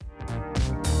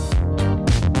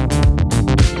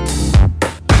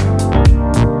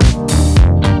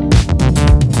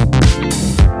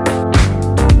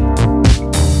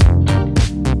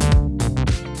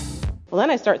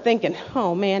I start thinking,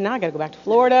 oh man, now I got to go back to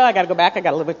Florida. I got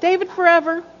to live with David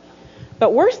forever.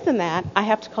 But worse than that, I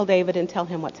have to call David and tell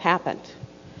him what's happened,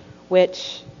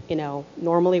 which,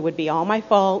 normally would be all my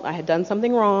fault. I had done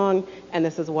something wrong, and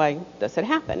this is why this had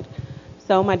happened.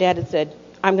 So my dad had said,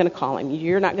 I'm going to call him.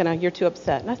 You're too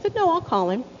upset. And I said, no, I'll call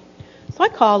him. So I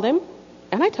called him,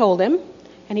 and I told him,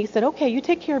 and he said, okay, you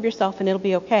take care of yourself, and it'll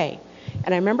be okay.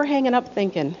 And I remember hanging up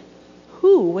thinking,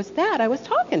 who was that I was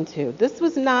talking to? This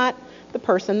was not the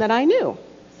person that I knew.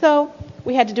 So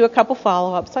we had to do a couple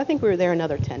follow-ups. So I think we were there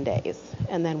another 10 days,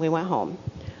 and then we went home.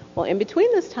 Well, in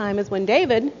between this time is when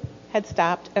David had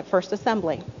stopped at First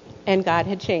Assembly, and God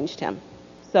had changed him.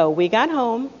 So we got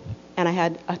home, and I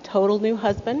had a total new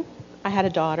husband. I had a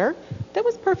daughter that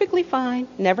was perfectly fine,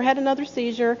 never had another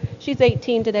seizure. She's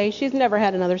 18 today. She's never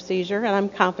had another seizure, and I'm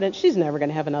confident she's never going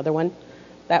to have another one.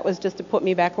 That was just to put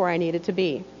me back where I needed to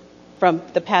be. From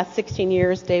the past 16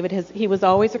 years, David he was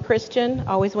always a Christian,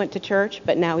 always went to church,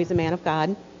 but now he's a man of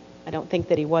God. I don't think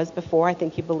that he was before. I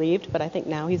think he believed, but I think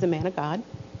now he's a man of God.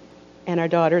 And our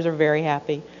daughters are very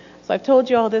happy. So I've told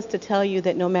you all this to tell you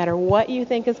that no matter what you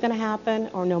think is going to happen,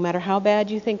 or no matter how bad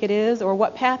you think it is, or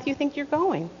what path you think you're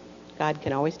going, God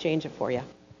can always change it for you.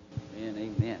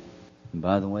 Amen, amen. And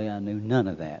by the way, I knew none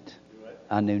of that.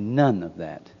 I knew none of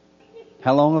that.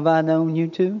 How long have I known you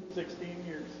two? 16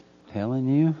 years. Telling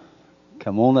you.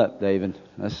 Come on up, David.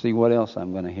 Let's see what else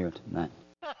I'm going to hear tonight.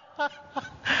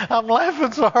 I'm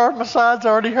laughing so hard my side's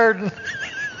already hurting.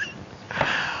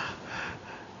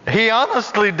 He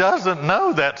honestly doesn't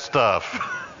know that stuff.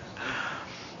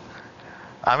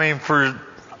 I mean,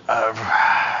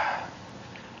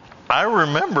 I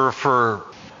remember for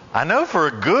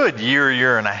a good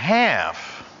year and a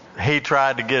half, he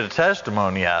tried to get a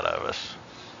testimony out of us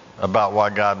about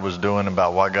what God was doing,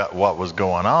 about what was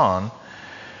going on,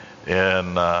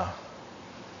 and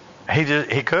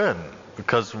he couldn't,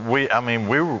 because the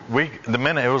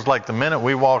minute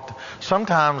we walked,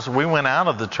 sometimes we went out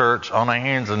of the church on our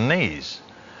hands and knees.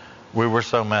 We were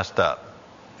so messed up,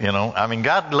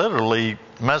 God literally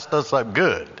messed us up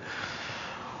good.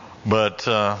 But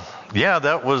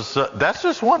that's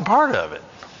just one part of it.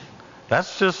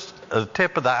 That's just a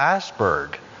tip of the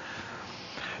iceberg.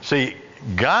 See,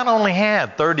 God only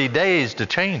had 30 days to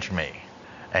change me.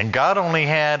 And God only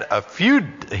had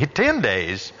 10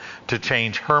 days to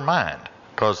change her mind.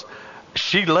 Because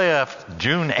she left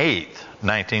June 8th,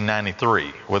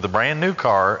 1993, with a brand new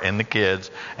car and the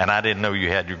kids. And I didn't know you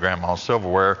had your grandma's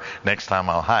silverware. Next time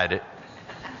I'll hide it.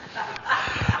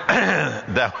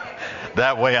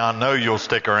 That way I know you'll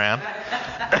stick around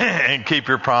and keep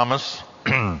your promise.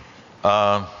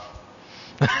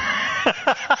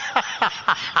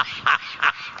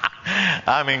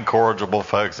 I'm incorrigible,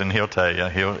 folks, and he'll tell you.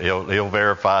 He'll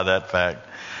verify that fact.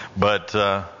 But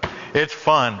it's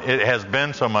fun. It has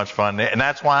been so much fun, and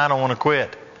that's why I don't want to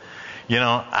quit.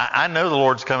 I know the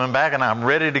Lord's coming back, and I'm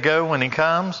ready to go when He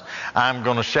comes. I'm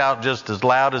going to shout just as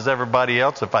loud as everybody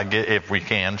else if we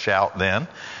can shout then.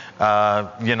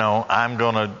 I'm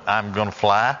gonna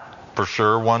fly for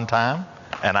sure one time,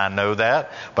 and I know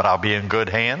that, but I'll be in good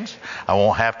hands. I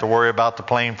won't have to worry about the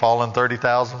plane falling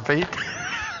 30,000 feet.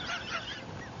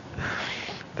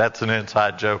 That's an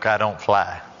inside joke. I don't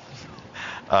fly.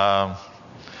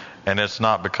 And it's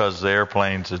not because of the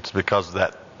airplanes, it's because of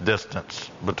that distance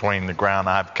between the ground.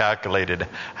 I've calculated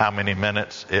how many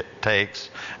minutes it takes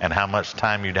and how much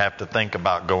time you'd have to think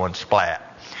about going splat.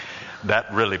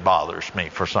 That really bothers me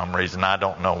for some reason. I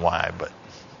don't know why,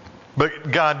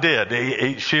 but God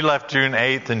did. She left June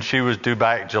 8th, and she was due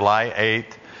back July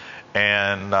 8th.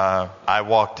 And I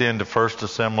walked into First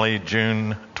Assembly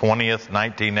June 20th,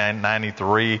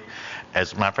 1993.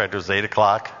 As a matter of fact, it was 8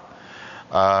 o'clock.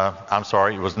 I'm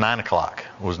sorry, it was 9 o'clock.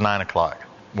 It was 9 o'clock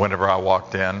whenever I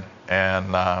walked in.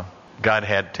 And God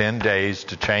had 10 days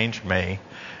to change me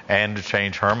and to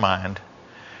change her mind.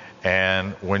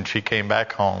 And when she came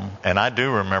back home, and I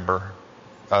do remember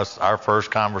our first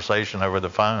conversation over the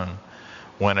phone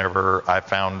whenever I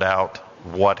found out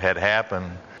what had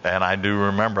happened. And I do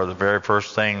remember the very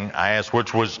first thing I asked,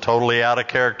 which was totally out of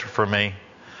character for me,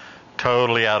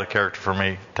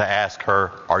 to ask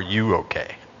her, are you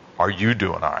okay? Are you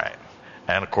doing all right?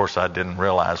 And of course I didn't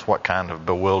realize what kind of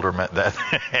bewilderment that,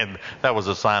 and that was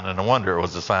a sign and a wonder. It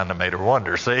was a sign that made her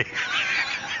wonder, see?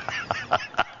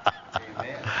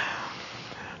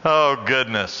 Oh,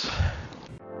 goodness.